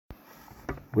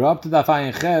We're up to Daf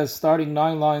Ayin Ches, starting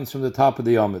 9 lines from the top of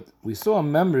the Yomid. We saw a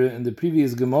member in the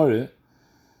previous Gemara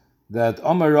that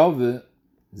Amar Rave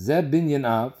Ze Binyan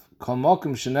Av Kol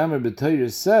Mokum Shenemer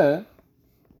B'Torah Seh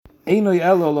Einoi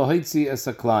Elo Lohoitzi Es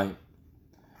Haklayim.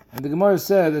 And the Gemara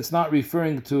said it's not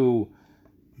referring to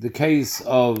the case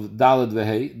of Dalad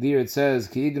Vehei. There it says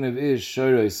Ki Ignev Ish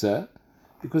Shoroi Seh,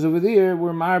 because over there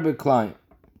we're Marbe Klayim.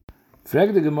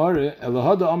 Frag the Gemara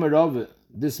Elohada Amar Rave,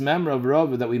 this member of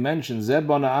Rava that we mentioned, Zeb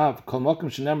Bana Av, Kol Mokum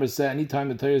Shenemer Seh, anytime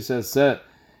the Torah says Seh,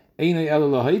 Einoi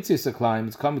Elo Lohoitzi Es Haklayim,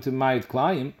 it's coming to Mayit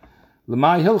Klayim,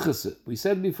 L'mai Hilchase. We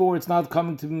said before it's not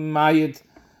coming to Mayit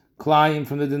Klayim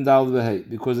from the Din Dalad Vehei,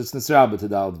 because it's Nisraba to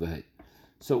Dalad Vehei.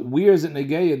 So where is it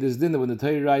Negeya, this din that when the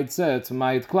Torah writes it's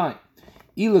Mayit Klayim?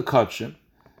 Ila Kotchem,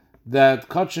 that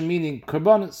Kotchem meaning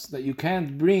Karbonis, that you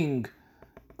can't bring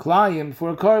Klayim for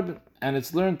a carbon. And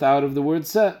it's learnt out of the word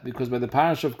Seh, because by the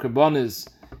parish of Karbonis,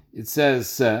 it says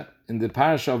Seh. In the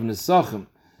parish of Nesachim,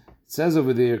 it says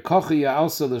over there, Kochi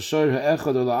Ya'alsa L'shor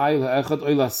Ha'echad or La'ayil Ha'echad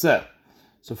Oila Seh.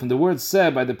 So from the word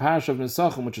Seh, by the parish of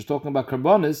Nesachim, which is talking about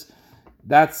Karbonis,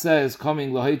 that Seh is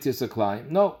coming L'haitius Aklayim.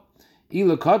 No.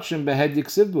 Ila Kotchem Behed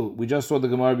Yiksivbu. We just saw the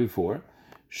Gemara before.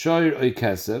 Shor Oy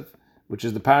Kesev, which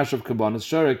is the parish of Karbonis.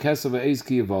 Shor Oy Kesev Eis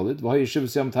Ki Yevolid. V'hoy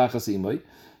Yeshivus Yom Tachas Imoi.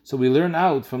 So we learn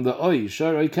out from the Oy,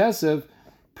 Shor Oy Kesev,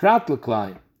 Prat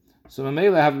L'Klayim. So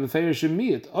Mamela have a Befeir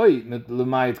Shemiyat, Oy,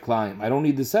 L'Mayit Klayim. I don't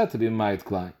need the set to be a Mayit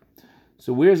Klayim.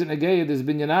 So where's it Negeya, this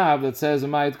Binyan Av that says a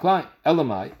Mayit Klayim?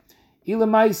 Elamai. Ila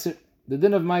Meiser. The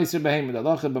din of Meiser Behema, the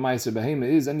Halacha b'Meiser Behema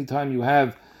is anytime you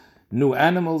have new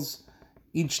animals,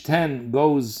 each 10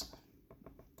 goes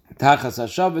Tachas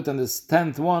HaShavet, and this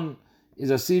 10th one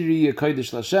is Asiri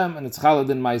Yekodesh Lashem, and it's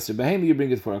Chaladin Meiser Behema, you bring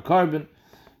it for a carbon.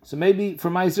 So maybe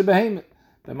for Meiser Behemoth.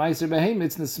 By Meiser Behemoth,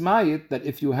 it's Nismayit that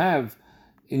if you have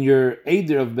in your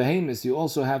Eider of Behemoth, you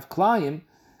also have Klayim,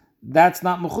 that's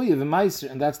not Mechuyev in Meiser,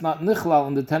 and that's not Nichlal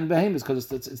in the 10 Behemoths,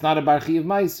 because it's not a Barchi of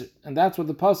Meiser. And that's what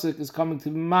the Pasuk is coming to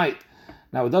Mayit.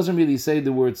 Now, it doesn't really say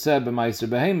the word Seh by Meiser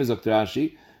Behemoth, Dr.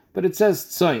 Rashi, but it says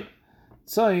Tzoyin.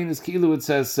 Tzoyin is Kilu, it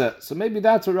says Seh. So maybe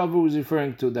that's what Rava was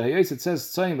referring to, that it says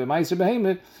Tzoyin by Meiser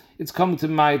Behemoth, it's coming to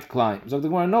Mayit Klayim. So the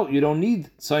Gemara, no, you don't need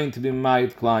Tzoyin to be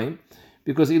Mayit Klayim,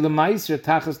 because Ila Meiser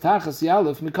Tachas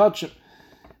Yalef Mikotchem.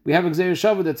 We have Gzeir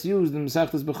Shavah that's used in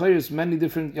Mesechtas B'Choros, many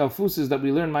different Yalfuses that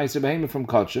we learn Meiser Behema from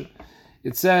Kotchem.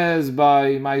 It says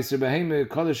by Meiser Behema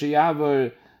Kodesh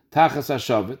Yavar Tachas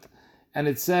HaShavet, and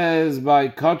it says by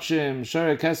Kotchem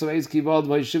Shor Kesav Eis Kivod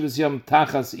V'Yeshivus Yom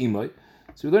Tachas Imoy.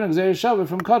 So we learn Gzeir Shavah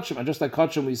from Kotchem, and just like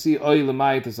Kotchem we see Oy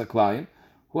L'Mayit Es Haklayim,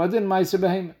 who are in Meiser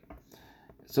Behema.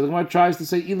 So the Gemara tries to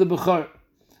say Ila B'chor,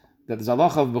 that there's a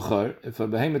halacha of B'chor. If a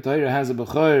Behemoth Torah has a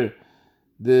B'chor,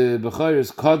 the B'chor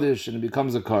is Kaddish and it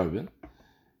becomes a carbon.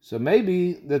 So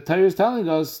maybe the Torah is telling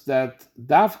us that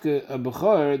Dafke, a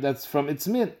B'chor that's from its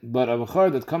min, but a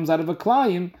B'chor that comes out of a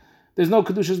Klayim, there's no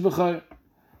Kedushas B'chor.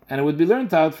 And it would be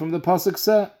learnt out from the Pasuk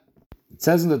Seh. It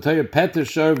says in the Torah, Peter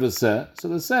Shor V'Seh, so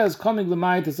the Seh is coming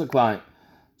L'mayit Es Haklayim.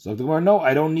 So the Gemara, no,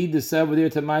 I don't need the Seh over there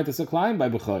to Mayit Es Haklayim by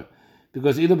B'chor.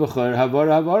 Because either B'chor,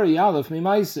 Havara, Yalef, Mi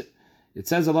Meiser. It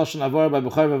says a Lashon Havara by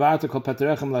B'chor, V'varta Kol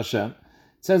Peterechem L'Hashem.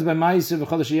 It says by Meiser,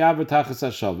 V'chodesh Yavar Tachas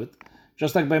HaShavet.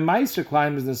 Just like by Meiser,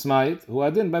 Klayim is Nismayit, who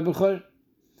adin by B'chor.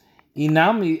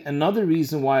 Inami, another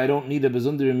reason why I don't need a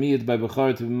Bezunder Miyat by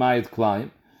B'chor to be Mayit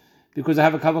Klayim, because I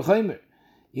have a Kavachomer.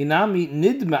 Inami,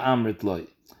 Nidma Amrit Loi.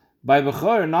 By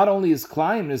B'chor, not only is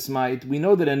Klayim Nismayit, we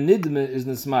know that a Nidma is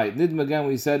Nismayit. Nidma, again,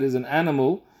 we said, is an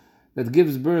animal that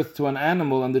gives birth to an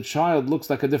animal and the child looks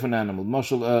like a different animal.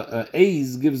 Mashal,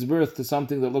 Aiz gives birth to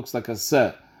something that looks like a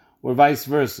Seh, or vice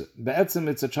versa. Be'etzim,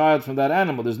 it's a child from that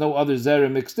animal. There's no other Zerah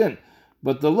mixed in.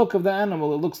 But the look of the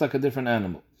animal, it looks like a different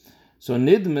animal. So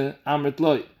Nidme Amrit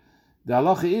Loi. The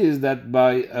halacha is that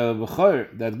by a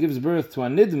B'chor that gives birth to a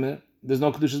Nidme, there's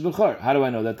no Kedushas B'chor. How do I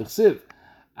know that? T'chsiv.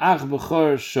 Ach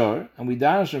B'chor Shor, and we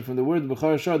dash from the word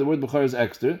B'chor Shor, the word B'chor is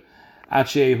extra.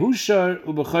 Achehu Shor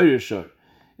u B'chor Shor.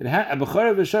 A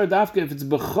B'chor of a Shor dafka, if it's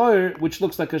B'chor, which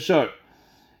looks like a Shor.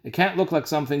 It can't look like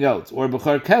something else. Or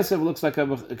B'chor Kesef looks like a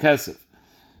Kesef.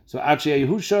 So Achi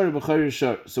Yehu Shor, B'chor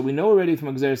Shor. So we know already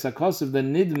from Gzeir Sakosef that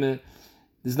Nidme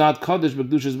is not Kodesh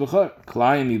B'Kedushas B'chor.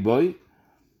 Klayim Yiboy.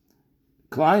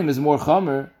 Klayim is more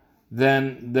Chomer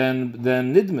than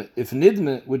Nidme. If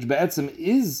Nidme, which Be'etzim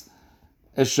is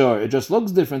a Shor, it just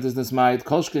looks different as Nismayit,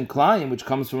 Kolshkin Klayim, which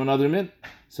comes from another min.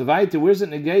 So Vaita, where's it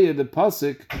Negeya, the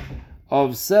Pasuk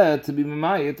of Seh to be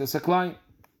Mamayit as a Klayim?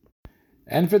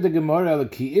 And for the Gemara,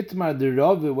 Ki Itmar de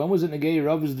Rav, when was it Negei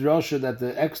Rav's drasha that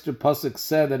the extra pasuk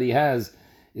said that he has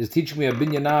is teaching me a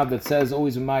binyanav that says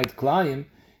always Mayit Klayim?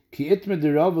 Ki Itmar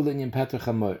de Rav l'inyan Peter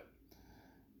Chamor.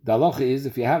 The halacha is,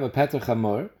 if you have a peter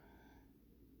chamor,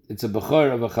 it's a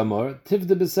bechor of a chamor,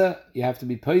 tivde b'seh, you have to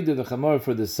be paid the chamor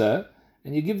for the seh,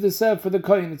 and you give the seh for the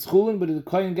kohen. It's chulin, but the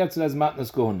kohen gets it as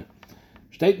matnas kohune.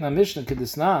 Steht in the Mishnah,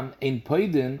 kedisnan, ein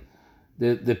poidin,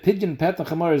 the pigeon peter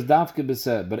chamor is dafke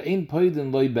b'seh, but ein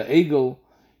poidin loy be'egel,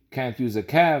 can't use a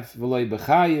calf, v'loy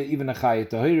b'chaya, even a chaya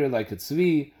tahira, like a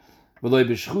tzvi, v'loy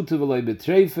b'shchuta, v'loy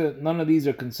b'treife. None of these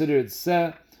are considered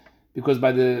seh, because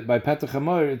by Petach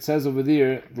Hamor it says over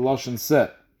there the lashon seh.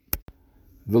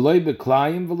 V'loy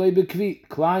b'klayim, v'loy b'kvi.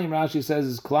 Klayim, Rashi says,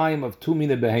 is klayim of two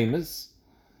mina behemoths.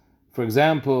 For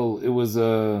example, it was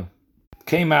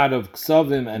came out of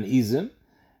ksavim and izim,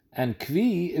 and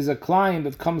kvi is a klayim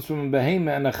that comes from a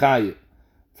behemah and a chayah,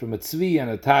 from a tzvi and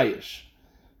a tayish.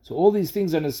 So all these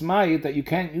things are nismayit that you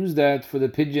can't use that for the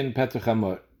pigeon Petach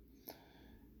Hamor.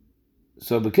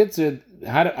 So B'kitzur,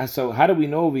 how do we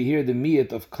know over here the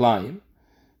miyat of klayim?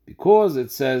 Because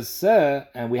it says seh,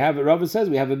 and we have it. Rava says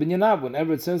we have a binyanav.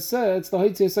 Whenever it says seh, it's the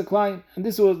hoitzias klayim, and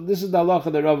this is the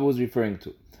halacha that Rava was referring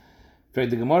to. For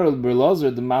the Gemara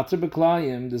Berlozer, the matter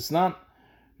b'klayim, this not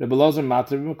Rebbe Lozer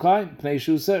matter b'klayim. Pnei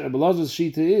shu seh. Rebbe Lozer's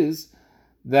shita is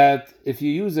that if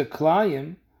you use a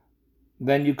klayim,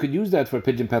 then you could use that for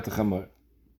pigeon Petach Hamor.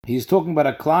 He's talking about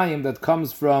a klayim that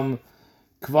comes from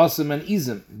kvasim and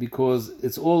izim, because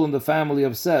it's all in the family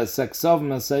of seh,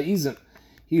 seksavim and seh izim.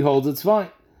 He holds it's fine.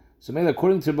 So maybe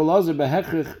according to Belazar,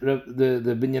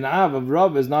 the binyan av of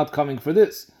Rav is not coming for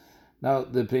this. Now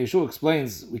the Peishu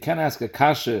explains we can't ask a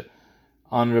kasha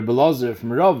on Rebbe Elazar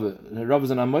from Rav. Rav is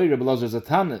an Amoy, Rebbe Elazar is a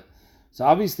Tanit. So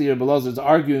obviously Rebbe Elazar is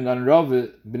arguing on Rav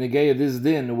b'negei this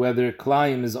din whether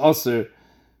klayim is aser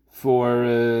for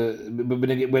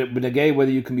b'negei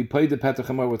whether you can be paid the Petach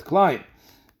Hamor with klayim.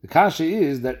 The kasha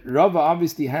is that Rava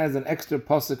obviously has an extra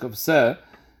pasuk of seh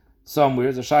somewhere,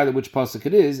 it's a shaila which pasuk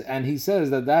it is, and he says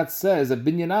that seh is a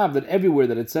binyan av, that everywhere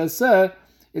that it says seh,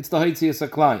 it's the hoitzias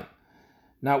klayim.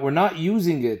 Now we're not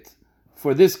using it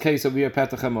for this case over here,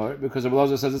 Petach Hamor, because Rebbe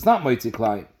Elazar says it's not moitzi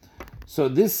klayim. So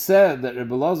this seh that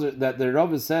the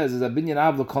Rava says is a binyan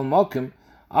av l'kol mokim,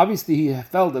 obviously he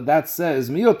felt that seh is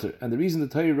miyuter, and the reason the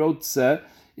Torah wrote seh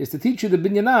is to teach you the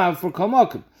binyan av for kol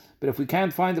mokim. But if we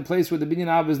can't find a place where the binyan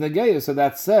av is negeya, so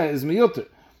that seh is miyuter.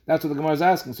 That's what the Gemara is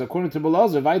asking. So according to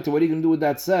Belazar, what are you going to do with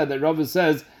that seh that Rava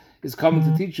says is coming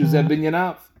to teach you zeh binyan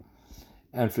av?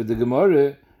 And for the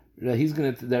Gemara,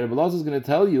 Belazar is going to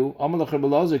tell you, Amalach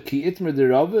Belazar ki itmer de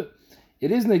Rava,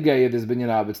 it is negeya this binyan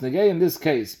av. It's negeya in this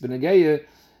case, but negeya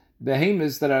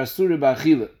behemoths that are asura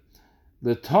b'achila.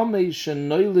 The tomei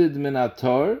shenoilid min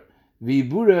hator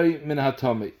v'iburei min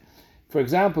hatomei. For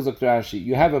example, Dr. Rashi,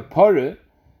 you have a parah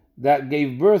that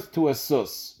gave birth to a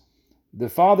sus. The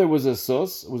father was a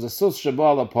sus,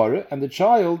 shabal parah, and the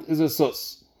child is a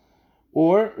sus.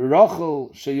 Or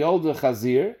Rachel sheyolda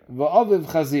chazir, va'aviv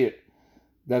chazir.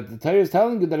 That the Torah is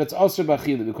telling you that it's asr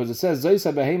b'achila, because it says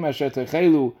zoisa behema asher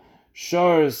techelu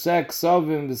shor sek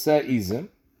savim v'seh izim.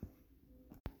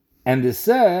 And the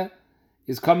seh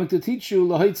is coming to teach you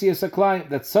lahoitzias klayim,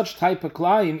 that such type of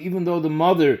klayim, even though the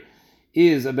mother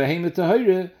is a behema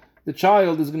tahira, the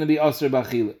child is going to be asr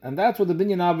b'achila. And that's what the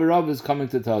binyan av Rav is coming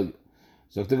to tell you.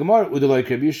 So the Gemara, Udaloi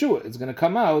Rabbi Yeshua, it's going to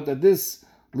come out that this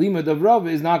limud of Rav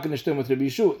is not going to stem with Rabbi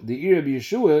Yeshua. The Rabbi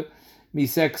Yeshua,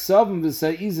 misek savim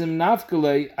v'sa'izim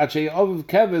nafkalei achei aviv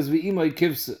keves v'imoi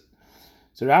kivse.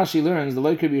 So Rashi learns the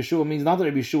like Rabbi Yeshua means not that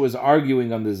Rabbi Yeshua is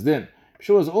arguing on this din. Rabbi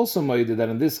Yeshua is also moeded that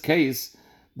in this case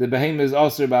the behemoth is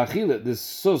aser b'achila. This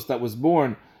sus that was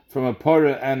born from a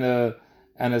parah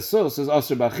and a sus is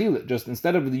aser b'achila. Just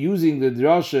instead of using the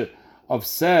drasha of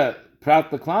seh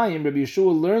prat l'klayim, Rabbi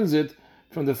Yeshua learns it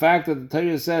from the fact that the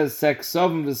Torah says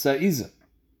seksavim v'sa'izim.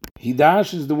 He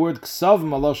dashes the word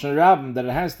ksavim aloshan rabim, that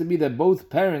it has to be that both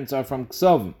parents are from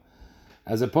ksavim,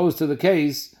 as opposed to the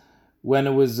case when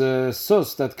it was a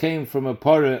sus that came from a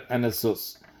parah and a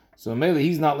sus. So maybe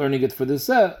he's not learning it for the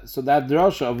seh, so that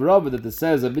drasha of Rabbi that it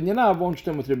says a binyanav won't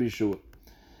stem with Rabbi Yeshua.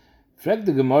 Frek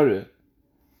the Gemara,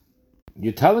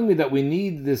 you're telling me that we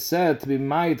need the seh to be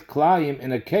ma'it klayim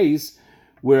in a case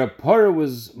where a parah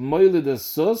was moiled a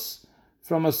sus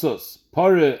from a sus,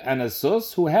 parah and a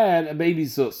sus who had a baby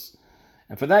sus,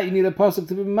 and for that you need a pasuk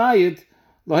to be ma'it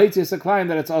loheitzias klayim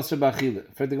that it's asher b'achila.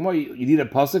 For the Gemara, you need a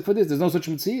pasuk for this. There's no such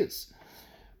mitzias.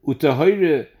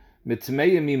 Utahoire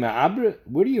mitmeya mi ma'abre.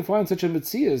 Where do you find such a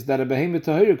mitzias that a behemoth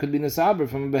tahoire could be nesaber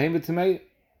from a behemoth tmeya?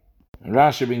 And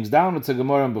Rashi brings down it's a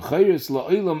Gemara in Bechayris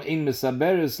lo'ilam ein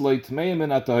mesaberes loitmeya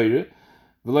min atahoire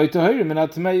v'loitahoire min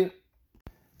atmeya.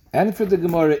 And for the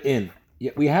Gemara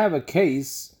yet we have a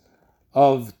case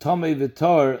of Tomei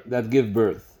Vitar that give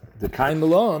birth. The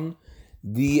Kaimelon,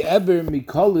 the Eber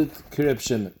Mikolit Kireb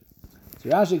Shimon. So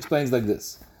Rashi explains like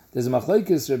this. There's a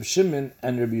machlokes Reb Shimon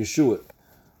and Reb Yeshua.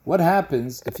 What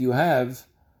happens if you have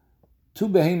two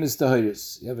behemoths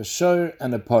tahiris? You have a shor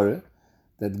and a parah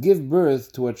that give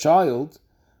birth to a child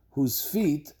whose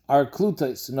feet are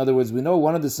klutais. In other words, we know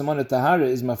one of the simanei tahara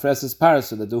is mafreses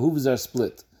parasa, that the hooves are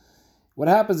split. What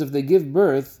happens if they give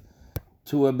birth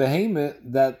to a behemoth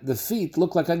that the feet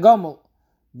look like a gomel,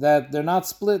 that they're not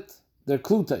split, they're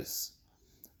klutais?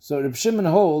 So Reb Shimon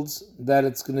holds that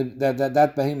it's going to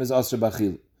that behemoth is asr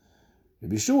b'achila.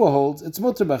 Reb Yeshua holds it's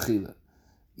mutter b'achila,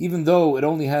 even though it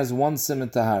only has one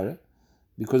siman tahara,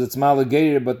 because it's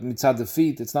malageir, but mitzad the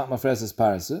feet, it's not mafreses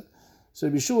parasa. So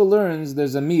Reb Yeshua learns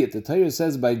there's a miyat. The Torah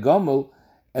says by gomel,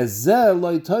 ezeh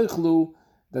loy toichlu,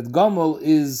 that gomel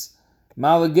is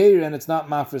malageir and it's not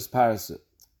mafres parasa.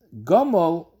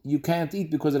 Gomel you can't eat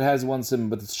because it has one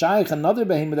siman, but it's shaykh another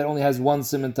behemoth that only has one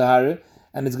siman tahara,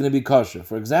 and it's going to be kosher.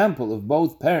 For example, if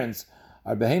both parents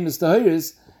are behemoths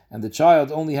tahiris, and the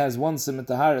child only has one siman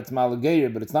tahara, it's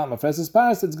malageir, but it's not mafreses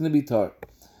parasa, it's going to be tar.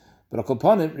 But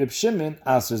akoponim, Reb Shimon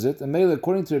answers it, and mainly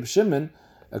according to Reb Shimon,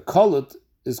 a kolut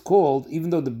is called, even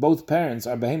though both parents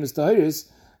are behemoths tahiris,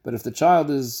 but if the child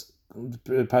is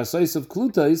parsais of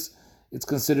klutais, it's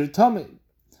considered tummy.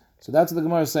 So that's what the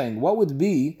Gemara is saying. What would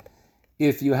be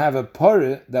if you have a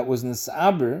parah that was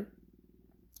nisaber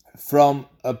from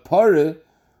a parah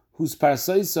whose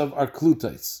parsais of are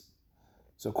klutais?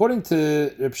 So according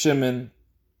to Reb Shimon,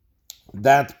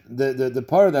 that the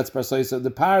parah that's parsais of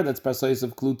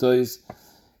klutais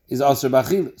is asr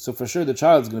b'achila. So for sure the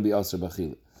child is going to be asr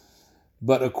b'achila.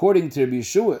 But according to Rabbi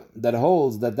Yeshua, that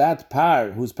holds that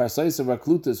par whose parsais of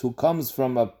klutais, who comes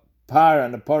from a par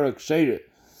and a parak sheira,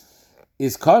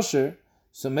 is kosher.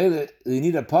 So maybe you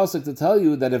need a pasuk to tell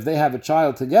you that if they have a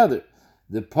child together,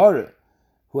 the parah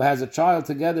who has a child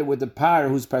together with the par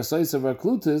whose parsais of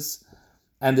klutais,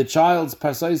 and the child's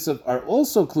parsais are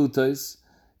also klutais,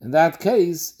 in that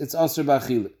case it's asr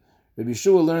b'achila. Rabbi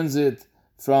Yeshua learns it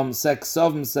from sek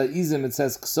ksavim sa'izim. It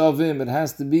says ksavim. It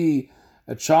has to be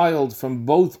a child from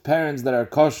both parents that are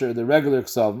kosher, the regular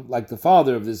ksavim, like the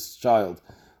father of this child,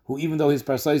 who even though his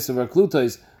parsaisav are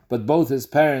klutais, but both his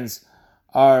parents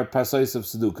are parsaisav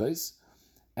sedukais.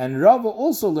 And Rava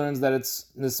also learns that it's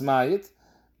nismayit,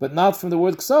 but not from the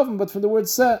word ksavim, but from the word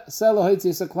se. Se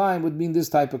lohitzis a climb would mean this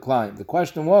type of climb. The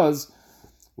question was,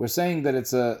 we're saying that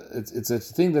it's a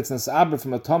thing that's nisaber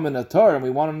from a tom and a tor, and we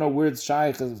want to know where it's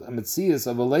shaykh a metzias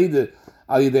of a lady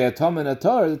al yidei a tom and a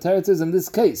tor. The teretz is in this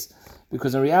case,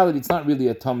 because in reality it's not really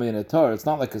a tummy and a tar. It's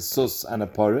not like a sus and a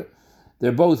parah.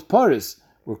 They're both paras.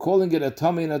 We're calling it a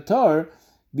tummy and a tar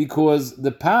because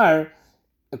the par,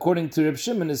 according to Reb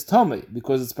Shimon, is tummy,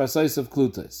 because it's parsais of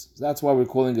klutais. So that's why we're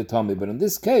calling it tummy. But in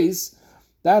this case,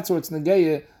 that's where it's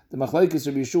negeya, the machlokes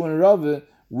Reb Yeshua and Rava,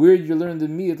 where you learn the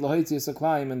miyat lahaitzias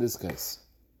aklayim in this case.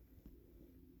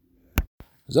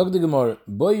 Zog the Gemara,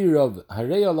 boy Rav,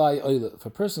 harei alai oile. If a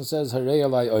person says harei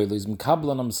alai oile, he's mekabel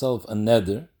on himself a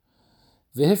neder,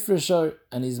 v'hifreshar,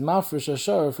 and he's mafresh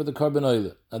ashar for the carbon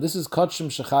oil. Now this is kachim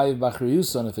shechayiv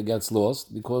b'achriyuson if it gets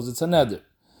lost, because it's a neder.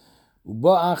 Uba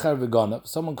achar v'ganav,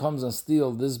 someone comes and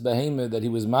steals this behemoth that he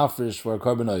was mafresh for a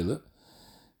carbon oil.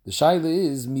 The shaila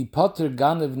is, mi poter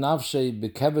ganev nafshei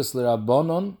bekeves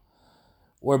l'rabbonon,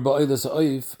 or ba'oilas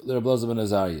oif l'rabloza ben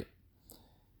Azariah.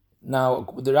 Now,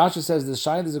 the Rashi says the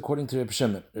shaila is according to Reb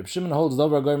Shimon. Reb Shimon holds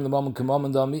dover goyim l'mamon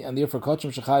k'mamon dami, and therefore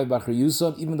kachim shechayiv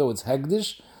b'achriyuson, even though it's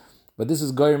hegdish, but this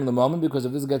is goyim l'mamon, because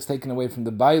if this gets taken away from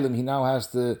the bailim, he now has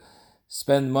to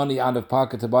spend money out of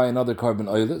pocket to buy another carbon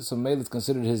oil. So maybe it's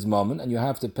considered his mammon, and you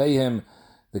have to pay him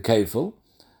the kefil.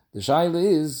 The shaila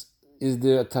is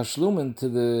the tashlumen to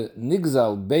the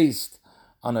nigzal based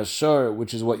on a shor,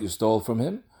 which is what you stole from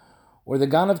him? Or the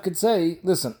ganav could say,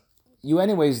 listen, you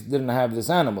anyways didn't have this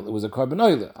animal, it was a carbon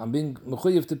oil. I'm being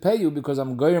mechuyev to pay you because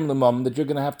I'm goyim l'mamon that you're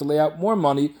going to have to lay out more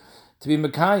money to be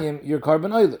mekayim your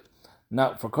carbon oil.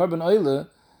 Now, for carbon oil,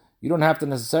 you don't have to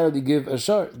necessarily give a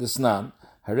shor, the snan.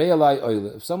 Harei alai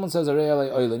oil. If someone says harei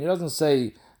alai oil, and he doesn't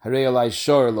say harei alai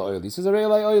shor la oil, he says harei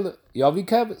alai oil. Yavi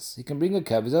kevis. He can bring a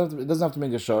kevis. It doesn't have to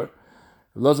bring a shor.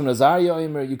 Lozim Nazaria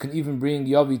oimer. You can even bring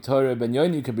yavi Torah ben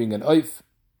yoin. You can bring an oif.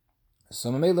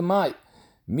 So mamela mai.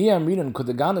 Mi amrinan could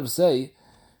the ganav say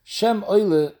shem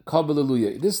oile kabel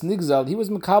aluya. This nigzal, he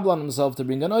was makabel on himself to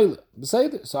bring an oil.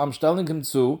 Beseder. So I'm telling him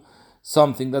to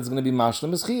something that's going to be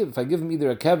mashlam eschiv. If I give him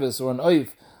either a kevis or an oif,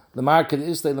 the market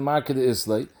islay, the market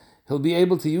islay, he'll be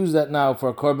able to use that now for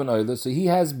a korban oil. So he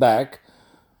has back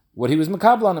what he was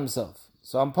makabel on himself.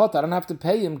 So I'm pot. I don't have to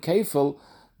pay him kefil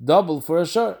double for a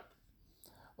shor.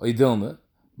 Oidilme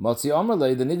matzi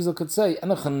amarle. The nigzal could say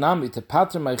enachanami to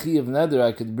patra my chi of neder.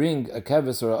 I could bring a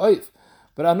kevis or a oif.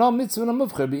 But I know mitzvah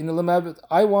namuvcher be'ina lemevet.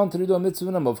 I wanted to do a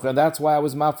mitzvah namuvcher, and that's why I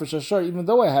was mafresh ashar, even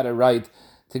though I had a right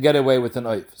to get away with an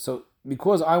oif. So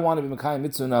because I want to be mekayim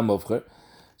mitzvah namuvcher,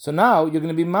 so now you're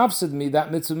going to be mafsid me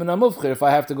that mitzvah namuvcher if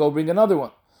I have to go bring another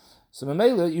one. So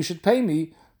Mamela, you should pay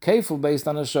me kefil based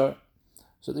on ashar.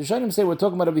 So the Rishonim say we're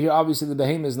talking about over here. Obviously, the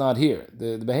behemoth is not here.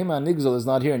 The behemoth nigzel is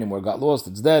not here anymore. Got lost.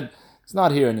 It's dead. It's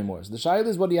not here anymore. So the shayla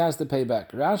is what he has to pay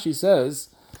back. Rashi says.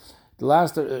 The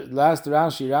last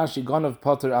Rashi Gonav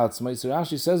Potter Atzmai. So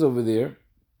Rashi says over there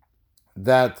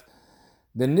that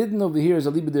the nidin over here is a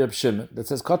libid Reb Shimon that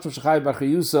says Kotru Shechai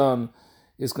B'Chiyusan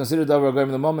is considered over in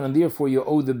the moment, and therefore you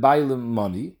owe the bailim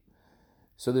money.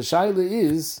 So the shaila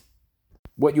is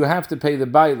what you have to pay the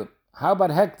bailim. How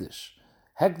about hektish?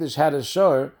 Hektish had a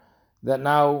shor that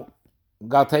now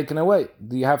got taken away.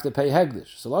 Do you have to pay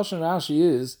hektish? So Lashon Rashi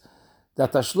is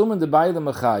that tashlumin the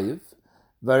bailim achayiv.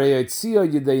 Variatzio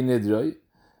yidei nidroi,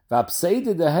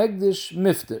 v'apseide de hegdish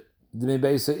mifter. De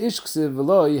mebeisa ish ksiv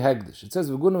v'loi hegdish. It says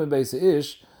v'gunu mebeisa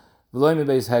ish, v'loi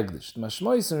mebeis hegdish. The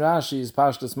mashmois in Rashi is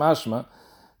pashtas mashma.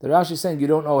 The Rashi is saying you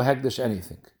don't owe hegdish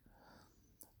anything.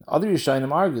 Other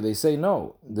Yishayim argue. They say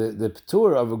no. The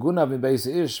p'tur of v'gunu mebeisa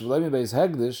ish, v'loi mebeis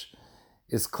hegdish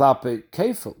is klape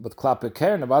kefil, but klape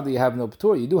keren. About you have no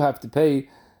p'tur. You do have to pay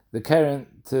the keren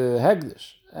to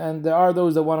hegdish. And there are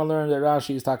those that want to learn that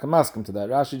Rashi is takamaskim to that.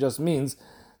 Rashi just means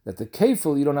that the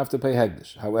kefil you don't have to pay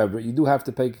hegdish. However, you do have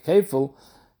to pay kefil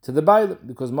to the bailim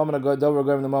because mammon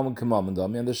agodover the mammon k'mammon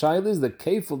dami. And the shail is the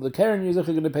kefil, the keren you're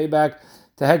going to pay back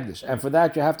to hegdish, and for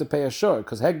that you have to pay a shor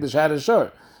because hegdish had a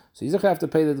shor. So you have to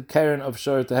pay the keren of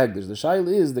shor to hegdish. The shail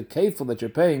is the kefil that you're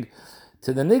paying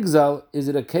to the nigzal. Is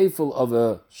it a kefil of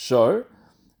a shor,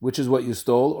 which is what you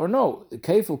stole, or no? The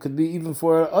kefil could be even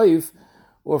for an oif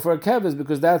or for a kevis,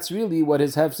 because that's really what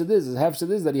his hefsid is. His hefsid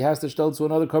is that he has to shtel to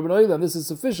another carbon oil, and this is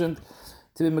sufficient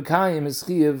to be mekayim his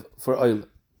chiyev for oil.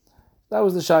 That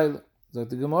was the shayla. So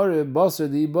the Gemara, Basar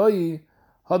the Iboyi,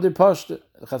 Hadir Pashta.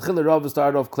 Chachila Rav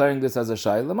started off clearing this as a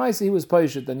shayla. Maisi he was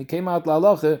paishet, and he came out la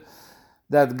halacha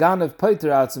that Ganav Paiter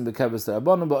Atzim bekevis the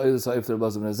Rabbanim ba'oil sa'if the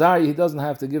Rabbazim Nazari. He doesn't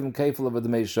have to give him kefil of a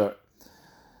demei shor.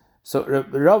 So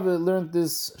Rav learned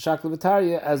this shakla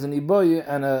v'tarya as an Iboyi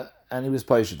and he was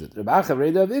paisheted.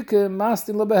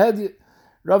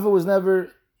 Rava was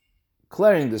never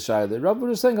clearing this shayla. Rava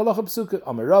was saying halacha psuka.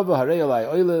 Amar Rava harei alai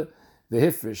oile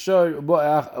v'hifrish shor bo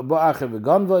acher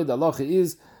v'ganvoi. The halacha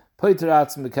is paiter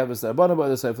atzim b'keves d'arabana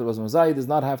ba'oil sa'if l'bazim zayid does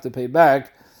not have to pay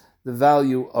back the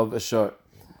value of a shor.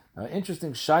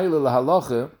 Interesting shayla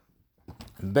lahalacha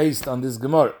based on this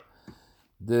Gemara.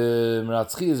 The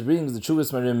Meratzchi brings the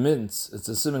Chuvas Marim Mintz. It's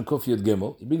a Simon Kufiyot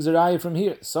Gimel. He brings a raya from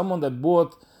here. Someone that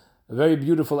bought a very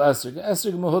beautiful esrog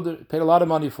Mahudr, paid a lot of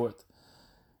money for it.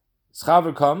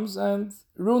 Schaver comes and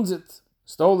ruins it,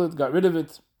 stole it, got rid of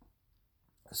it.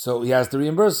 So he has to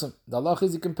reimburse him. The halach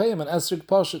is you can pay him an esrog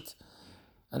poshet,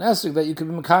 an esrog that you can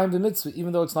be mekayim the mitzvah,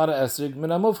 even though it's not an esrog min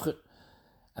hamufcher.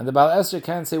 And the Baal esrog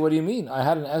can't say, what do you mean? I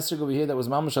had an esrog over here that was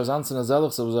mamash azansan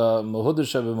azelach, so it was a Mahudr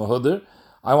sheva Mahudr.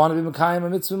 I want to be mekayim a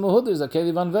mitzvah Mahudr,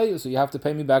 zakeli van veyu, so you have to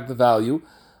pay me back the value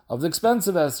of the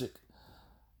expensive esrog.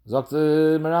 Zogt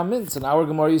the Meram Mintz, in our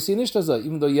Gemara you see nishtazah,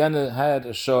 even though Yena had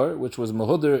a shor, which was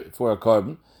Mahudr for a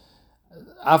carbon,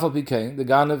 Afal Pikain, the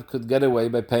Ganav could get away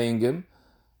by paying him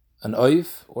an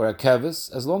oif or a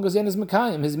kevis, as long as Yen is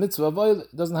mekayim, his mitzvah of oil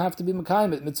doesn't have to be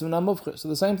mekayim, it mitzvah namufcher. So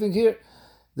the same thing here.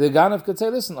 The Ganav could say,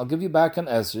 listen, I'll give you back an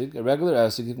esrig, a regular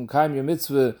esrig, you can mekayim your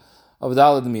mitzvah of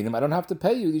dalad minim, I don't have to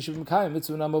pay you, you should mekayim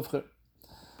mitzvah namufcher.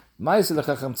 Ma'aseh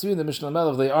l'chacham tzvi, the Mishnah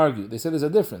Melech, they argue, they say there's a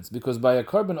difference, because by a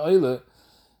carbon oil,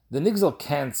 the nigzal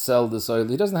can't sell this oil.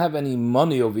 He doesn't have any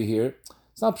money over here.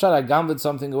 It's not pshat I gambled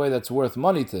something away that's worth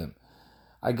money to him.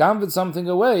 I gambled something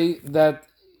away that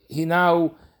he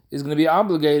now is going to be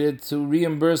obligated to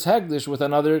reimburse Hegdish with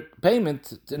another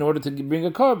payment in order to bring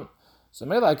a carbon. So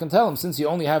maybe I can tell him, since you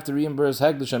only have to reimburse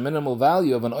Hegdish a minimal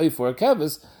value of an oif or a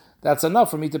kevis, that's enough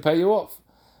for me to pay you off.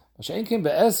 But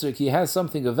he has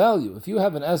something of value. If you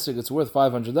have an esrik, it's worth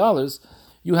 $500,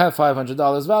 you have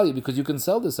 $500 value because you can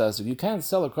sell this esrog. You can't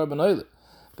sell a carbon oil,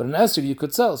 but an esrog you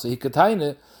could sell. So he could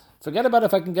taine, forget about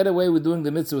if I can get away with doing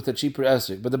the mitzvah with a cheaper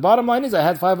esrog. But the bottom line is I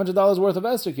had $500 worth of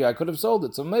esrog here. I could have sold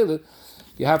it. So mele,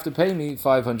 you have to pay me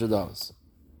 $500.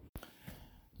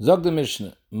 Zog the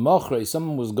Mishnah, Mochrei,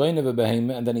 someone was going to a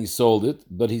behemoth and then he sold it,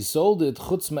 but he sold it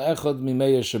chutz me'echad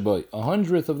mimeya shaboy.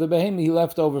 100th of the behemoth he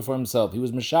left over for himself. He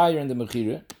was Meshayir in the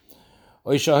Mechira.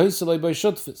 Oy shahisalei by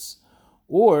shutfis.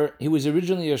 Or he was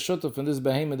originally a shutuf in this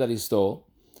behemoth that he stole,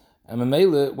 and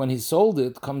Mamela, when he sold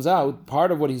it, comes out,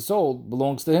 part of what he sold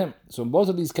belongs to him. So in both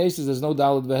of these cases, there's no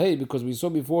dalad vehei, because we saw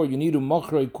before, you need to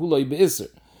machroi kuloi be'isr.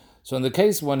 So in the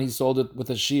case when he sold it with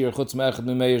a shear, chutz me'echad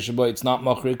mimeir shaboy, it's not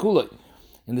machrei kulei.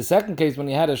 In the second case, when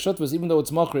he had a shutvas, even though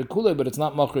it's machrei kulei, but it's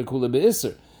not machrei kulei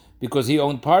be'isser, because he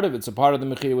owned part of it, so part of the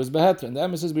mechir was beheter. And the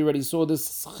emissaries, we already saw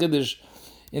this chiddush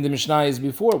in the Mishnayos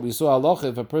before. We saw halacha,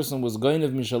 if a person was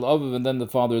goynev mishal aviv, and then the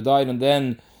father died, and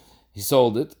then he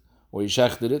sold it, or he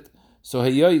shechted it, so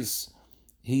he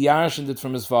yarshened it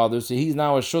from his father, so he's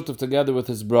now a shutuf together with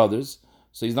his brothers,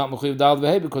 so he's not mechuyev dal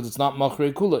v'hei because it's not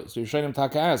machrei kulei. So Yishayim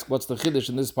Taka ask, what's the chiddush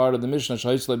in this part of the Mishnah?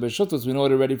 Shayislei b'shutus, we know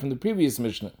it already from the previous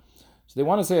Mishnah. So they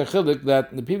want to say a chiddush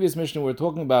that in the previous Mishnah we're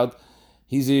talking about,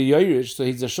 he's a yoirish, so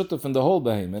he's a shutuf in the whole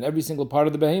behem, and every single part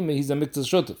of the behem he's a mitzvah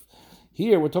shutuf.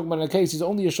 Here we're talking about in a case he's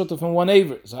only a shutuf in one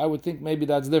aver, so I would think maybe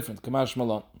that's different. Kamash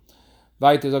malon.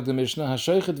 Weiter sagt the Mishnah,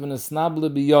 hashoichet v'nesnable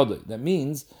biyodei. That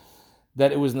means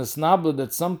that it was nesnable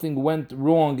that something went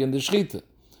wrong in the shchita.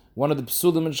 One of the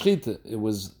psulim in shchita. It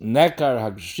was nekar,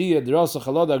 hagshia, derasa,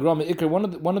 chalada, agrama, ikar. One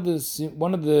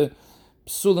of the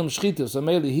psulim shchita. So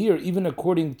mainly here, even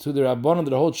according to the Rabbanon,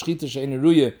 the whole shchita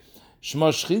she'eneruya,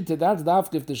 shma shchita, that's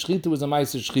dafka if the shchita was a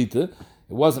ma'aser shchita. It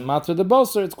wasn't matra the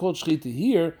basar, it's called shchita.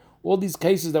 Here, all these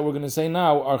cases that we're going to say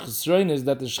now are chesroinis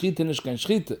that the shchita nishkan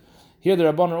shchita. Here the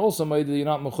Rabbanon also made that you're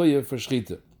not mechuyev for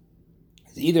shchita.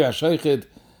 It's either hashoichet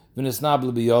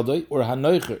v'nesnable biyodei or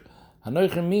hanoicher.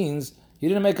 Hanoicher means he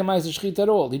didn't make a ma'aser shchita at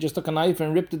all. He just took a knife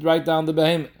and ripped it right down the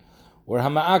behemoth. Or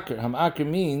hama'aker. Hama'aker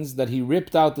means that he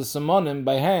ripped out the simonim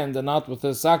by hand and not with a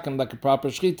sakim like a proper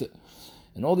shchita.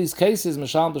 In all these cases,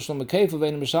 Mishalim Tashlum Mekeifa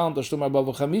vein Mishalim Tashlum Arba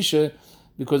v'chamisha,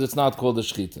 because it's not called a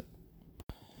shchita.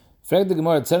 Frag the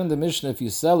Gemara, it said in the Mishnah, if you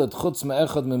sell it chutz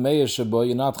me'echad mimeir shaboy,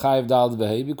 you're not chayiv dal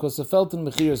v'hei, because the felt in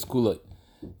mechiras kulei.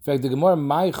 Frag the Gemara,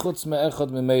 my chutz me'echad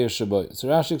mimeir shaboy. So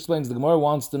Rashi explains, the Gemara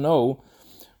wants to know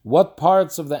what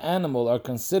parts of the animal are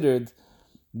considered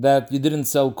that you didn't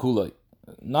sell kulei.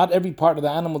 Not every part of the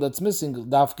animal that's missing,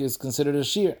 dafka, is considered a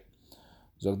shear.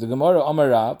 So the Gemara,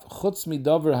 Amarav, chutz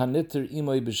midavar haniter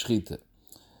imoy b'shchita.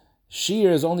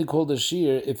 Shear is only called a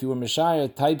shear if you were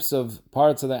mishayah types of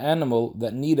parts of the animal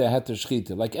that need a heter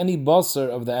shchita, like any basar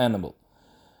of the animal.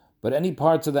 But any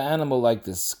parts of the animal like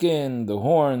the skin, the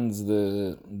horns,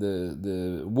 the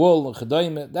wool,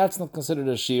 chedayme, that's not considered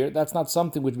a shear. That's not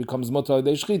something which becomes mutar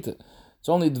de shchita. It's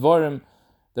only dvarim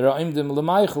that are imdim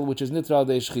lemaychel, which is nitra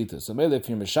de shchita. So maybe if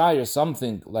you're mishayah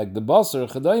something like the basar,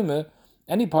 chedayme,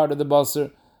 any part of the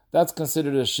basar, that's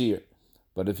considered a shear.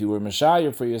 But if you were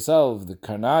meshayir for yourself, the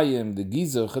karnayim, the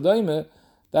giza, chadayme,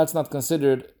 that's not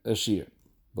considered a shear.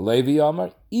 Belevi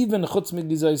Amar, even chutz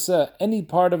migizaisa, any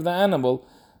part of the animal,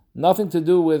 nothing to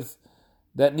do with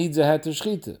that needs a heter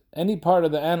shchita. Any part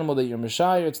of the animal that you're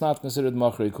meshayir, it's not considered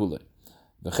machrei kulei.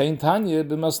 V'chein tanya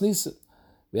b'masnisa.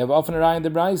 We have often a raya in the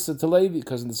Braisa to Levi,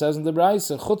 because it says in the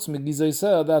Braisa, chutz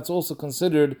migizaisa, that's also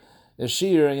considered a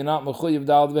shear, and you're not mechuyev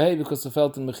dal v'hei because the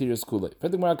felt in mechiras kulei.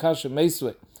 Pedig Marakasha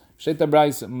meisvei. Sheta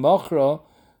Braisa, Machra,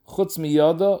 chutz mi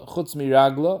yoda, chutz mi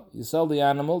ragla. You sell the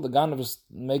animal, the ganav was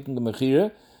making the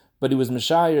mechira, but he was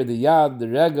meshayir the yad, the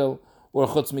regel, or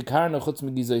chutz mi karna, chutz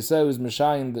mi gizayseh, he was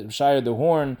meshayir the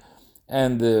horn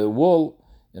and the wool.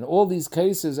 In all these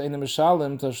cases, ein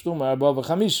meshalim tashlum arba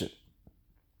v'chamisha.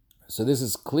 So this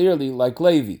is clearly like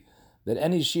Levi, that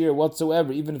any shear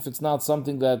whatsoever, even if it's not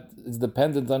something that is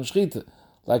dependent on shchita,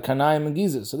 like karnayim and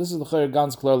gizah. So this is the chayr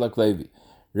ganz clear like Levi.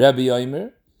 Rabbi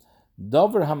Yomer,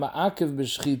 Dover hama'akev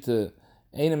b'shchita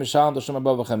eine mishalim tashlum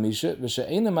arba v'chamisha,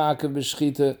 v'she'ene ma'akev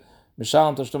b'shchita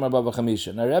mishalim tashlum arba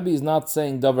v'chamisha. Now Rabbi is not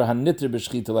saying Dover haniter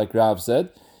b'shchita like Rav said.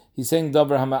 He's saying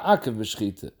Dover hama'akev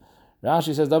b'shchita.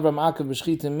 Rashi says Dover hama'akev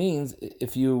b'shchita means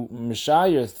if you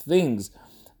mishayir things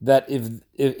that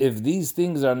if these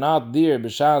things are not there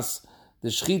b'shas the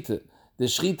shchita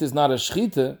is not a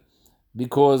shchita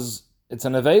because it's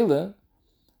an avela.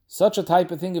 Such a type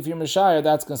of thing, if you're mishayir,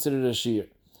 that's considered a shear.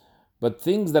 But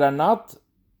things that are not,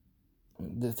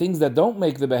 the things that don't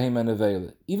make the behemoth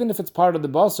available, even if it's part of the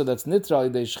basar that's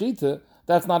nitral de shchita,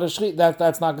 that's not a shchita.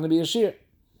 That's not going to be a shear.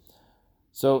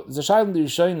 So zeshayim the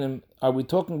Rishonim, are we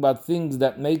talking about things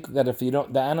that make that if you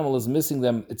don't, the animal is missing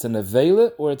them, it's an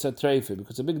avela or it's a treifa?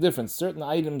 Because it's a big difference. Certain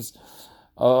items,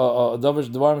 which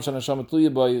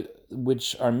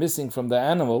are missing from the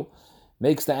animal,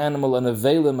 makes the animal an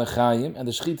avela mechayim, and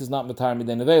the shchita is not matar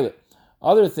midain avela.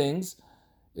 Other things,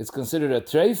 it's considered a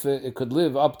treifa. It could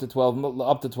live up to 12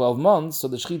 months, so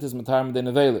the shchita is matar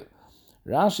midain avela.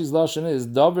 Rashi's lashon is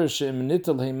davar she'im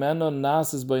nital heimeno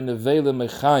nasis by nevela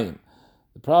mechayim.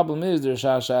 The problem is, the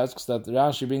Rashash asks that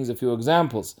Rashi brings a few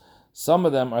examples. Some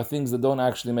of them are things that don't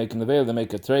actually make an avail, they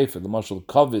make a treifa, the mashal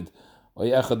kovid, or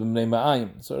yechad b'mnei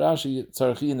ma'ayim. So Rashi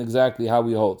tzarchin exactly how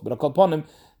we hold. But upon him,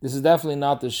 this is definitely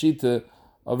not the shita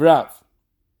of Rav.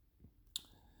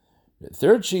 The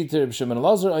third sheet, Reb Shimon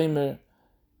Elazar Omer,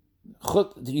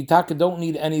 you don't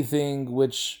need anything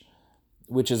which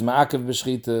is ma'akev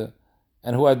b'shchita,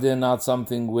 and hu adin not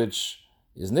something which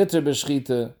is niter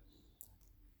b'shchita.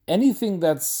 Anything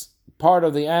that's part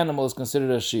of the animal is considered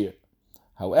a shear.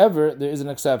 However, there is an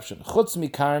exception. Chutz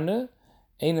mikarne,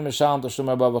 eine meshalem tashlum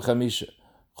arba v'chamisha.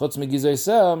 Chutz migizei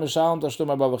seh, meshalem tashlum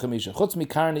arba v'chamisha. Chutz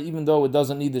mikarne, even though it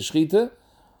doesn't need the shchita,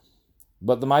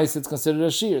 but the mais it's considered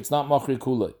a shear. It's not machri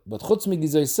kulei. But chutz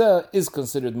migizei seh is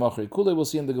considered machri kulei. We'll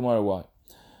see in the Gemara why.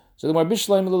 So the Gemara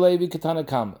bishleim levi katana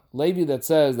kam. Levi that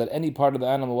says that any part of the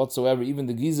animal whatsoever, even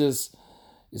the gizes,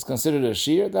 is considered a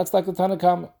shear. That's like the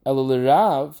Tanakam. El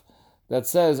Rav that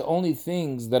says only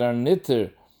things that are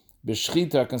nitter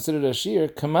b'shchita are considered a shear.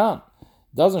 Come on,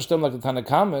 doesn't stem like the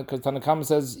Tanakam, because Tanakam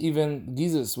says even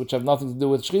gizes which have nothing to do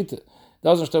with shchita.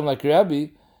 Doesn't stem like Rabbi,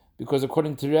 because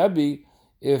according to Rabbi,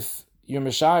 if you're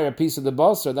meshayir a piece of the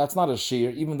basar, that's not a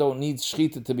shear, even though it needs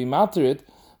shchita to be materit,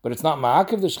 but it's not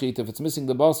ma'akev the shchita. If it's missing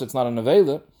the basar, it's not a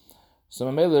nevela. So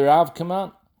Mamela Rav, come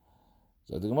on.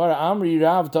 So the Gemara Amri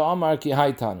Rav to Amar ki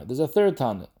hai Tana. There's a third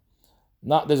Tana.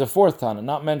 There's a fourth Tana,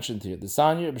 not mentioned here. The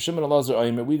Sanya, B'Shimon Elazar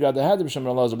Omer. We rather had the B'Shimon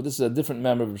Elazar, but this is a different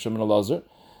member of B'Shimon Elazar.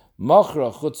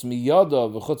 Machra chutz mi yada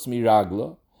v'chutz mi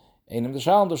ragla. Einem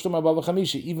d'shalom d'shtum arba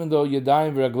v'chamisha. Even though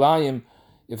yadayim v'raglayim,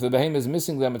 if the behem is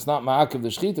missing them, it's not ma'akev the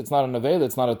shchita, it's not a nevela,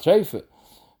 it's not a treifa.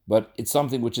 But it's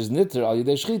something which is niter al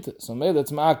yedei shchita. So maybe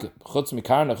it's ma'akev. Chutz mi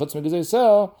karna, chutz mi gizei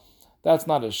sel. That's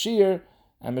not a shear.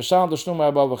 And Meshal D'Shnum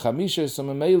Arba V'Chamisha, so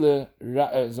Mamela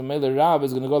Rav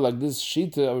is going to go like this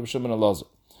Shita of Shimon Elazar.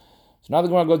 So now the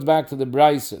Gemara goes back to the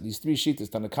Braisa, these three Shitas,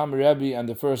 Tanakam Rebbe and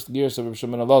the first gears of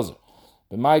Shimon Elazar.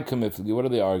 But my Kamifli, what are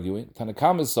they arguing?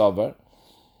 Tanakam is Savar.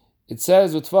 It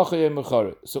says Utvachei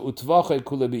Mechare. So Utvachei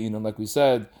Kula Be'inon, like we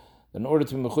said, in order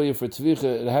to be Mechuyev for Tvicha,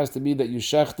 it has to be that you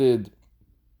shechted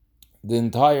the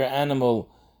entire animal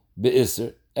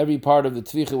Be'isr. Every part of the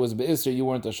Tvicha was Be'isr, you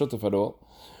weren't a Shutaf at all.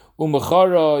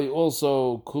 Umechara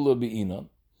also kula be'inon.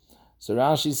 So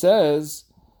Rashi says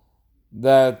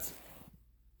that.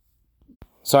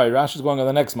 Sorry, Rashi is going on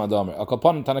the next madamer.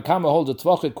 Akapan Tanakama holds a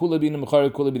tvache kula be'inon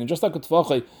mechara kula be'inon. Just like a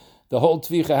tvache, the whole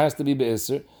tvicha has to be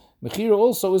be'isr. Mechira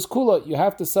also is kula. You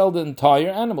have to sell the entire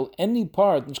animal, any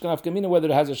part. Whether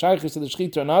it has a shaykhis to the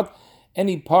shchita or not,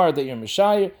 any part that you're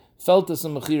meshayir felt this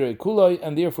in mechira kula,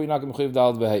 and therefore you're not going to mechayiv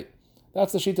dalad v'hei.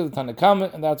 That's the shita of the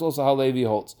Tanakama, and that's also how Levi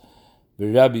holds.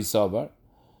 Rabbi Savar.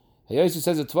 Hayosu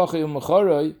says a tvache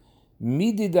umacharoi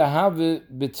midi dehave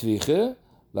betviche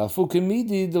lafuke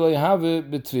midi delohave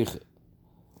betviche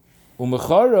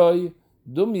umacharoi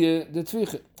dumye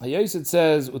detviche. Hayosu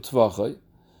says utvache.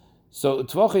 So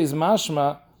utvache is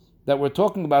mashma that we're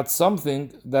talking about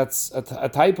something that's a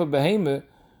type of behemoth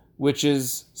which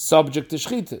is subject to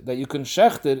shchita, that you can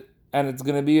shecht it and it's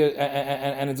going to be a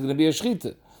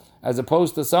shchita, as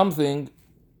opposed to something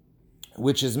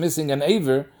which is missing an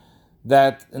aver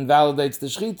that invalidates the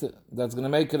shchita, that's going to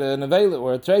make it a nevela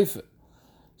or a treifa.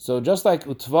 So just like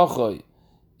utvachoi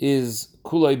is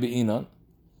kuloi be'inon,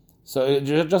 so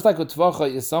just like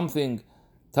utvachoi is something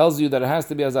tells you that it has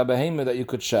to be as a behema that you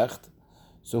could shecht,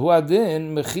 so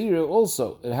huadin mechira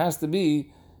also, it has to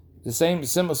be the same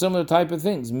similar type of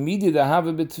things. Midi da have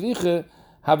a betviche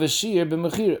have a shir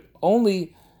b'mechira.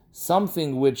 Only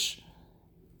something which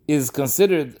is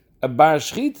considered a bar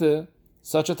shchita,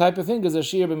 such a type of thing is a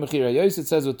shir b'mechira. Yosef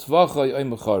says tvachai oy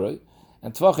mecharoi,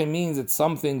 and tvachai means it's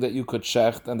something that you could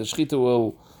shecht and the shchita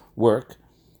will work.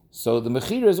 So the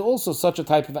mechira is also such a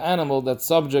type of animal that's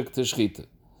subject to shchita.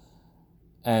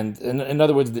 And in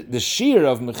other words, the shir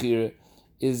of mechira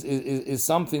is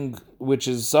something which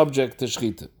is subject to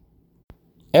shchita.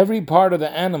 Every part of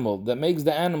the animal that makes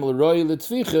the animal roy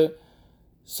l'tficha,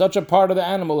 such a part of the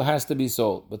animal has to be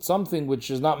sold. But something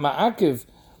which is not ma'akiv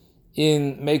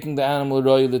in making the animal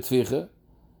roy l'tficha,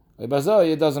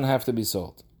 it doesn't have to be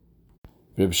sold.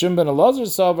 Reb Shimon ben Elazar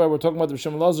Savar, we're talking about the Reb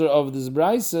Shimon ben Elazar of this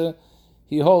Braisa,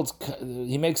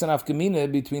 he makes an afkamina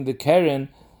between the keren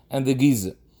and the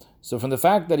giza. So from the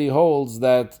fact that he holds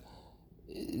that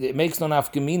it makes no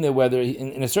nafkamina, whether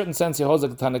in a certain sense he holds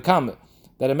like the Tanakama,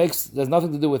 that there's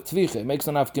nothing to do with tvicha. It makes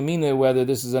no nafkamina whether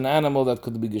this is an animal that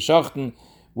could be geschachten,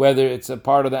 whether it's a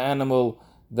part of the animal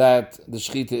that the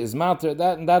shchita is matter.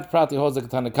 That prati holds like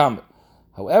the Tanakama.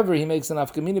 However, he makes an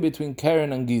afkamina between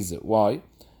keren and giza. Why?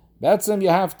 That's you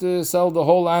have to sell the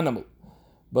whole animal.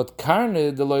 But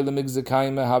karne the loyle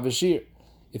migzakayme havashir.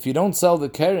 If you don't sell the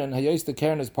keren, the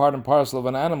keren is part and parcel of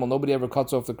an animal. Nobody ever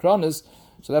cuts off the kronis,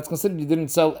 so that's considered you didn't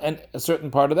sell a certain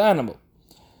part of the animal.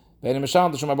 But giza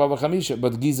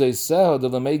is seho the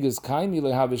lemegas kaimi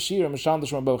lehavashir mashal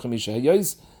d'shum above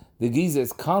chamisha. The giza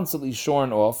is constantly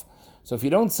shorn off, So if you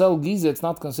don't sell giza, it's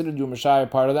not considered your mashayir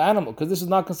part of the animal, because this is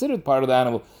not considered part of the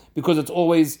animal, because it's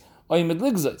always oimid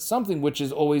ligza, something which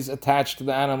is always attached to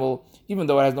the animal, even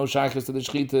though it has no shaykhs to the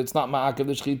shechita, it's not ma'akev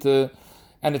the shechita,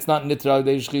 and it's not nitra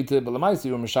the shechita, but l'maisi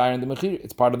you're mashayir in the mechir,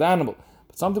 it's part of the animal.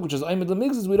 But something which is oimid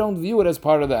ligza, we don't view it as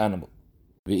part of the animal.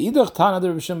 The other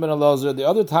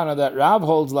Tana that Rav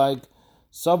holds like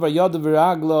Savar Yod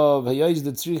V'Raglov Hayoz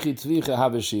the Tzrichi Tvicha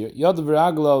Havashir Yod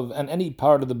V'Raglov, and any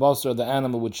part of the basar of the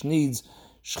animal which needs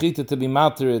shchita to be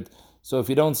matered. So if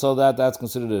you don't sell that, that's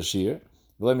considered a shir.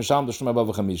 But Kronel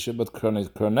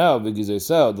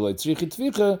V'Gizesel the Tzrichi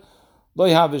Tvicha Lo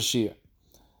Havashir.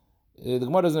 The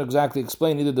Gemara doesn't exactly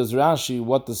explain, neither does Rashi,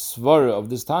 what the svara of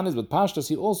this Tana is, but Pashtas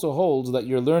he also holds that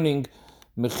you're learning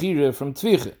mechira from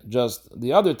tvicha. Just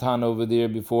the other Tana over there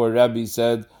before Rabbi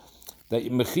said that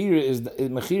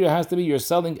mechira has to be you're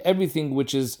selling everything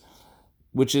which is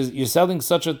you're selling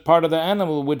such a part of the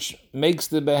animal which makes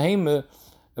the behemah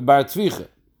a bar tvicha.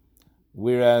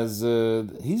 Whereas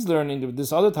he's learning that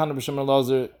this other Tana b'Shem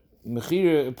Elazar,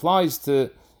 mechira applies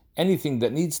to anything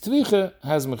that needs tvicha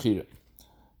has mechira.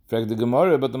 In fact, the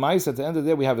Gemara, but the Ma'is at the end of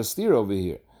the day we have a steer over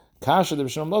here. Kasha the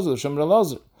b'Shem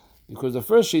Elazar. Because the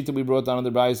first sheet that we brought down on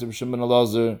the Bais of Shimon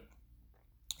Elazar,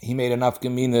 he made an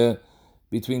afkamina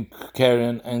between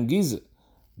Keren and Giza.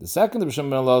 The second of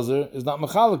Shimon Elazar is not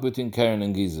mechalik between Keren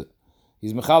and Giza.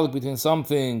 He's mechalik between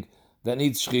something that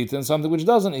needs shchita and something which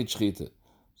doesn't need shchita.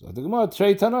 So the Gemara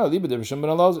trei Tana libe the Shimon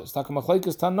Elazar. It's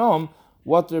takamachlekes Tanom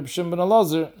what the Shimon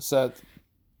Elazar said.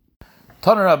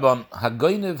 Tana Rabban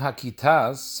hagoynev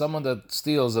hakitas, someone that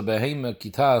steals a behema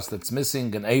kitas that's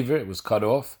missing an aver, it was cut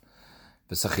off.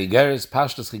 V'sachigeres,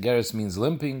 pashtas chigeres means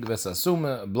limping.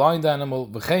 V'sasume, a blind animal.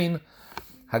 V'chein,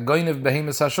 hagoynev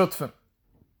behemes hashutfim.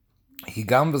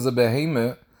 Higam v'z a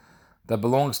beheme that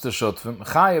belongs to shutfim.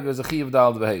 Chayev is a chiyev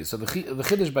dal v'hei. So the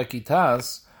chiddush by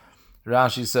kitas,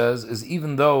 Rashi says, is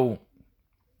even though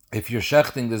if you're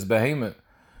shechting this beheme,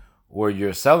 or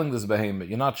you're selling this beheme,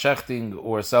 you're not shechting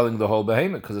or selling the whole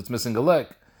beheme because it's missing a leg.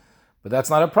 But that's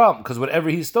not a problem, because whatever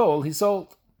he stole, he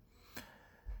sold.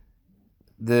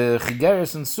 The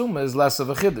chigeres and suma is less of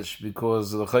a chiddush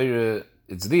because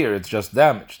it's there, it's just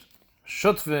damaged.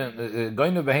 Shutfim,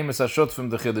 going to behemoth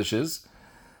shutfim, the chiddush is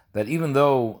that even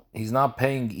though he's not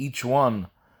paying each one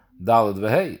dalad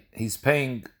v'hei, he's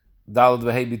paying dalad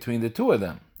v'hei between the two of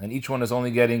them, and each one is only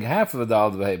getting half of a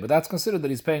dalad v'hei. But that's considered that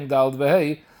he's paying dalad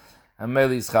v'hei, and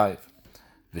meli is chayiv.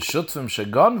 V'shutfim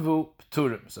sheganvu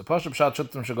pturim. So pashup shat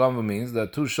shutfim sheganvu means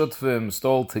that two shutfim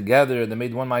stole together and they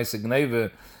made one ma'aseh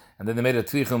gneva, and then they made a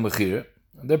tvichel mechir,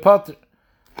 and they're potter.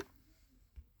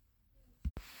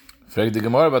 Frag the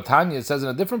Gemara about Tanya, it says in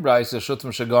a different brayse,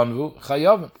 shutfim sheganvu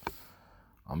chayavim.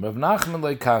 Amrav Nachman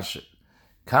loy kasher.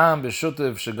 Kam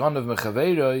b'shutf sheganev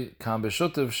mechaveiroi, kam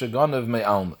b'shutf sheganev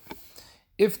me'alma.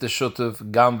 If the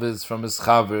shutf gambles from his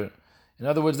chaver, in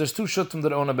other words, there's two shutfim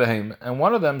that own a behemoth, and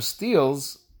one of them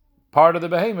steals part of the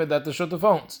behemoth that the shutf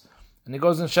owns, and he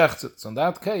goes and shechts it. So in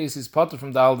that case, he's potter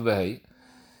from dal v'hei,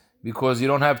 because you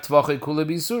don't have tvachei kule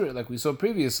b'isur, like we saw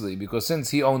previously, because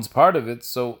since he owns part of it,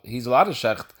 so he's allowed to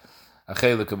shecht a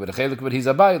chelik of it, he's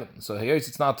a bailam. So here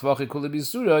it's not tvachei kule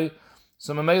b'isur,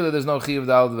 so mamela there's no chiv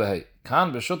dal v'hei.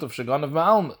 Kan b'shutf sheganev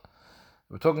ma'alma.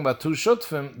 We're talking about two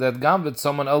shutfim that gambit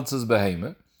someone else's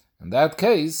behemoth. In that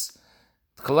case,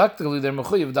 collectively they're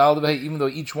mechuyev dal v'hei, even though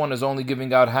each one is only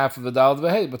giving out half of the dal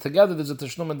v'hei, but together there's a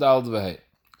tashnum and dal v'hei.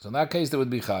 So in that case there would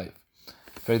be chayiv.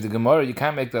 For the Gemara, you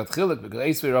can't make that chilik because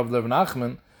Eisvei Rav Lev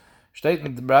Nachman steht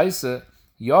mit the Braise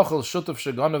Yochel Shutuf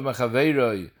Sheganev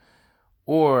Mechaveiroi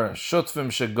or Shutfim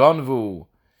Sheganvu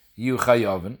Yu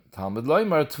Chayavin Talmud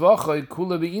Loimar Tvachoi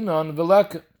Kula B'inon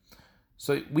V'leka.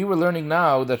 So we were learning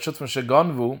now that Shutfim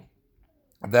Sheganvu,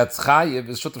 that's Chayiv,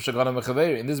 is Shutuf Sheganev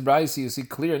Mechaveiroi. In this Braise you see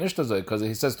clear Nishtazoi because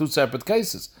he says two separate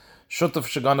cases. Shutuf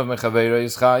Sheganev Mechaveiroi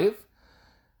is Chayiv.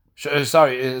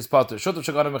 Is Potter. Shutuf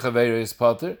Sheganev Mechaveiroi is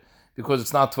Potter, because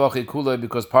it's not Tvachei Kula,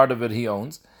 because part of it he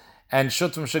owns. And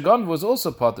Shutfim Sheganvu was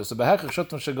also Potter. So Behechach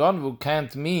Shutfim Sheganvu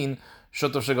can't mean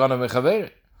Shutf Sheganev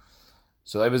Mechaveir.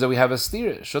 So we have a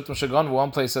steer. Shutfim Sheganvu,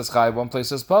 one place says Chai, one place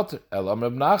says Potter. El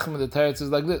Amr Nachman, the teretz is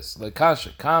like this. Like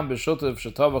Kasha, Kam b'Shutf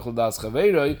Shetovach l'das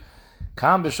Chaveiroi,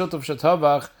 Kam b'Shutf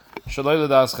Shetovach Shaloi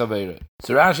l'das Chaveiroi.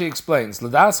 So Rashi explains,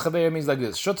 l'das Chaveiroi means like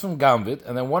this. Shutfim Gamvit,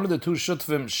 and then one of the two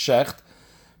Shutfim shecht,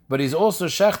 but he's also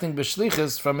shechting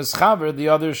b'shlichus from his chaver, the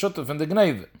other shutuf in the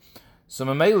gneve. So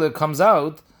Mamela comes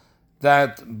out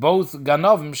that both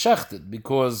ganovim shechted,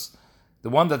 because the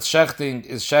one that's shechting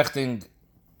is shechting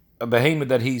a behemoth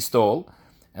that he stole,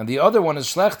 and the other one is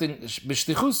shechting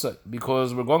b'shlichusa,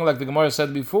 because we're going like the Gemara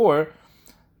said before,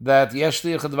 that yesh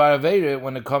shliach advar aveire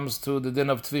when it comes to the din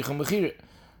of tvichum mechira.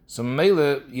 So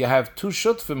Mele, you have two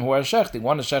shutfim who are shechting.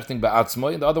 One is shechting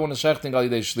be'atzmoi, and the other one is shechting al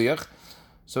yidei shliach.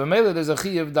 So Mele, there's a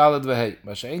chiyuv dalad v'hei.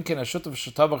 Masha'en ken a shutf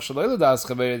shetavach shelo das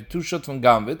chaver, two shutfim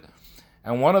gamvid,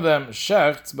 and one of them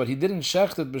shechts, but he didn't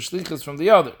shecht it b'shlichus from the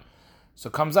other. So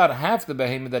it comes out half the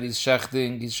behemoth that he's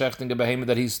shechting a behemoth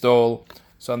that he stole.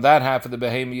 So on that half of the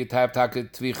behemoth, you have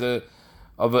taket tvicha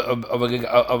of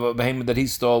a behemoth that he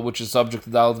stole, which is subject to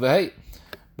dalad v'hei.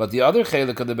 But the other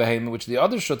chelik of the behemoth, which the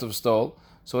other shutf stole,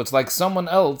 so it's like someone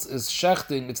else is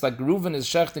shechting, it's like Reuven is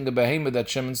shechting a behemoth that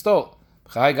Shimon stole.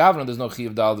 Chai Gavna, there's no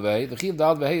chiyuv dalad v'hei. The chiyuv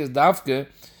dalad v'hei is dafke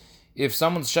if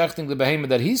someone's shechting the behemoth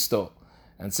that he stole.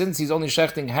 And since he's only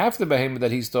shechting half the behemoth that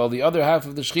he stole, the other half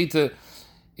of the shechita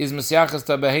is Mesiachas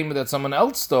to a behemoth that someone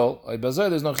else stole, there's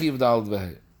no chiyuv dalad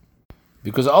v'hei.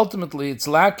 Because ultimately it's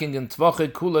lacking in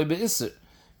tvache kulei be'isser.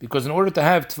 Because in order to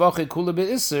have tvache kulei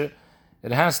be'isser,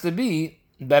 it has to be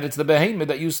that it's the behemoth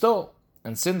that you stole.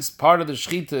 And since part of the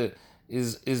shechita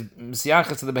is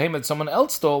Mesiachas to the behemoth that someone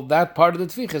else stole, that part of the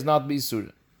tvich is not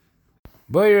b'isur.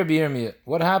 Boy Rabbi Yirmiyah,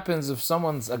 what happens if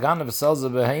someone's aganav sells a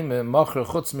behemoth machar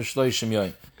chutz mishloishim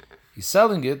yoyim? He's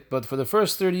selling it, but for the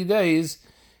first 30 days,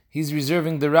 he's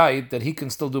reserving the right that he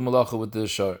can still do malacha with the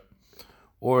shor.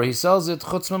 Or he sells it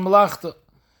chutz malachta.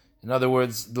 In other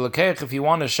words, the lekeich, if you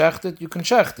want to shecht it, you can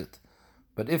shecht it.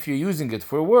 But if you're using it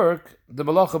for work, the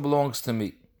malacha belongs to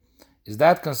me. Is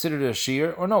that considered a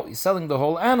shear? Or no, he's selling the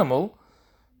whole animal,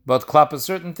 but klapa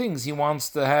certain things he wants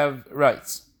to have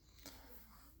rights.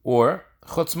 Or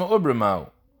chutz ma'ubra.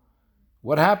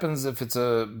 What happens if it's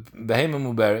a behemoth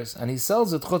muberes and he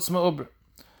sells it chutz ma'ubra?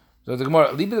 So the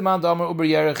Gemara, libe the man damar uber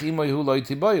yerech imoy hu loy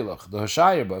tiboylach. The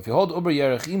hashayir, if you hold uber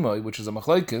yerech imoy, which is a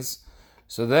machlokes,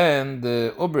 so then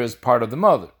the uber is part of the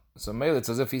mother. So maybe it's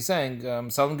as if he's saying, I'm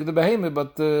selling you the behemoth,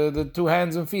 but the two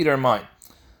hands and feet are mine.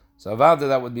 So avada,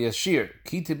 that would be a shear.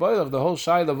 Ki tiboylach, the whole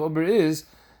shayl of uber is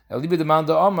libe the man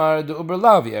damar the uber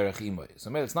lav yerech imoy. So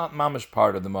maybe it's not mamish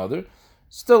part of the mother.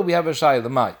 Still, we have a shayl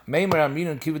lemay. Meimer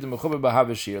amrinun kivid mechuber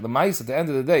b'hav shear. The mice, at the end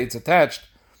of the day, it's attached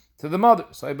to the mother.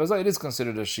 So it is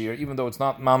considered a shear, even though it's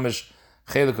not mamish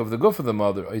chelik of the guf of the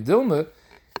mother. Oidilme,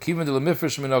 kiven de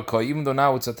lemifresh minokoi, even though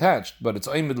now it's attached, but it's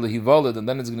oimid lehivolid, and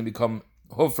then it's going to become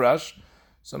hufrash.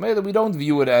 So maybe we don't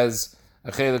view it as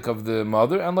a chelik of the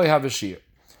mother, and loy have a shear.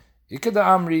 Ikeda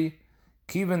amri,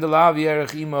 kiven de lav yerech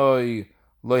imoi,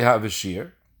 loy have a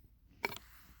shear.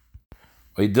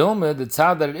 Oidilme, the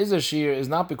tzad that it is a shear is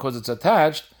not because it's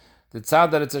attached. The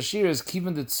tzad that it's a shear is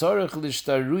kiven the tzorech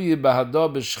lishtaruye bahado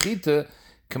b'shchite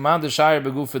command the shayir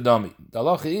beguf adami. The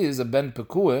halacha is a ben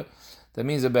pekua, that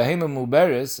means a behemoth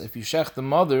muberes. If you shech the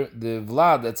mother, the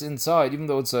vlad that's inside, even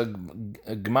though it's a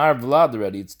gmar vlad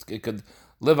already, it could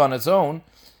live on its own,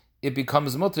 it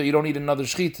becomes mutter. You don't need another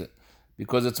shchite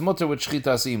because it's mutter with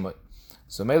shchitas imoy.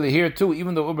 So mainly here too,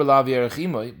 even though uber lav yerech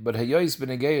imoy, but hayois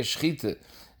benegei shchite,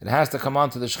 it has to come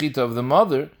onto the shchita of the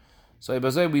mother. So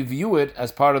we view it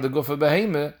as part of the gufa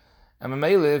behemoth, and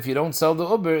Mamele, if you don't sell the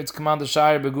uber, it's command the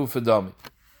shayir begufa dami.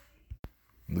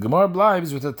 The Gemara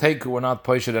blives with a take who are not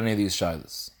poished any of these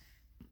shilas.